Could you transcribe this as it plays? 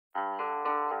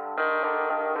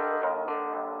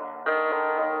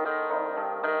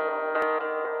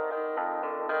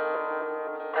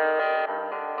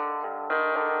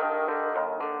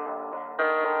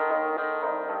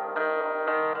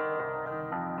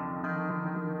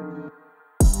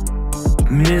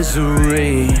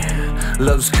Misery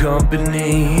loves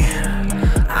company.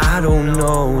 I don't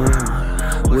know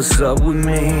what's up with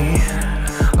me.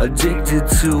 Addicted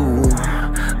to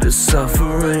the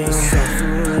suffering.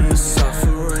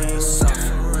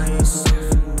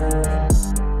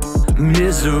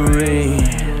 Misery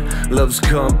loves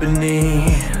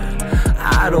company.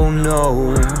 I don't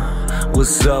know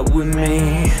what's up with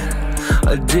me.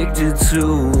 Addicted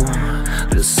to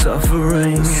the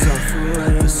suffering.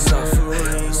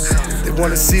 They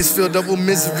wanna see us feel double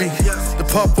misery. The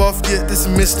pop off, yeah, this a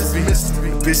mystery.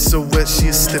 Bitch so wet, she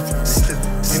is slippery.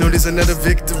 You know there's another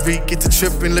victory. Get to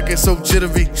tripping, looking so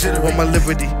jittery. Want my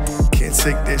liberty, can't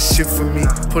take that shit from me.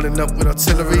 Pulling up with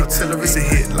artillery, it's a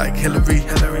hit like Hillary.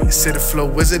 Say the flow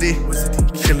wizardy,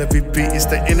 kill every beat, it's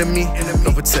the enemy.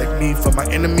 No protect me from my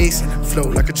enemies. Flow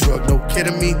like a drug, no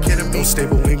kidding me. No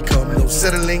stable income, no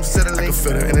settling. I can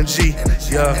feel the energy,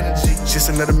 yeah. Just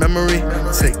another memory,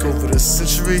 take over the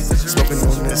century. Smoking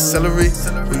on that celery.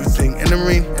 Who you think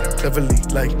entering? Cleverly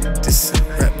like this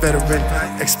rap veteran.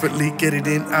 Expertly get it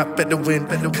in, I bet to win.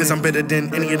 Cause I'm better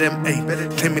than any of them, ayy.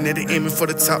 Claiming that they aiming for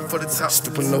the top.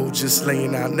 Stupid low, just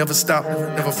laying out. Never stop,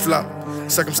 never flop.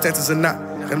 Circumstances are not,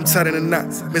 got them tied in a knot.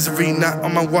 Misery not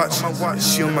on my watch,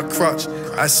 she on my crotch.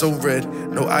 Eyes so red,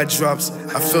 no eye drops.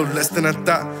 I feel less than I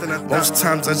thought. Most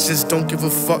times I just don't give a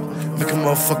fuck. Make a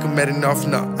motherfucker mad enough,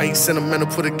 nah. I ain't sentimental,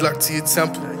 put a Glock to your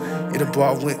temple. Yeah, the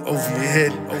bar went over your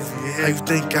head. How you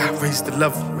think I raised the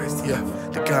level? Yeah,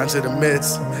 the ganja, the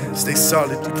meds. Stay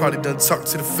solid, you probably done talk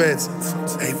to the feds.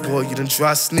 Hey boy, you done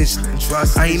dry snitched.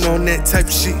 I ain't on that type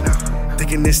of shit.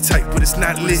 Thinking it's tight, but it's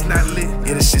not lit.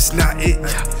 Yeah, this shit's not it.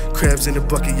 Crabs in the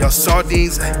bucket, y'all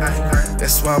sardines.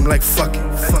 That's why I'm like, fuck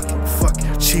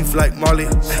it. Chief like Marley.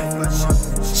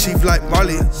 Chief like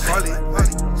Marley.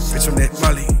 Bitch, I'm that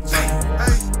Marley.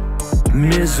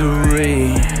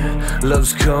 Misery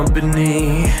loves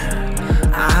company.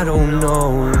 I don't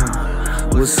know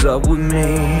what's up with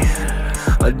me.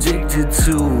 Addicted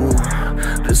to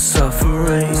the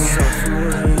suffering.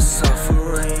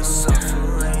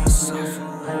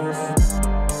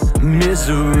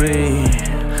 Misery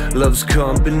loves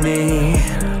company.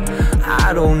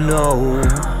 I don't know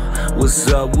what's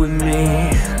up with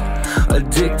me.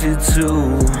 Addicted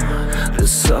to the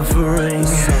suffering.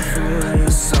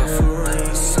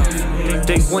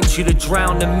 They want you to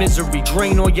drown in misery,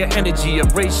 drain all your energy,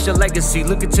 erase your legacy.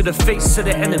 Look into the face of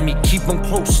the enemy, keep them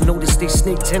close. Notice they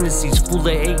snake tendencies, full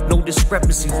of hate, no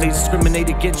discrepancies. They discriminate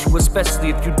against you,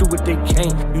 especially if you do what they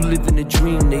can't. You live in a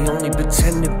dream, they only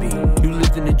pretend to be. You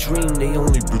live in a dream, they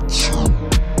only pretend.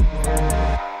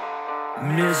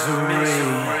 Misery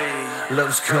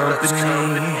loves company.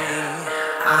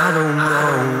 I don't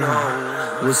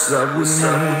know what's up with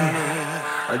me.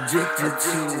 Addicted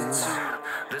to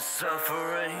the suffering.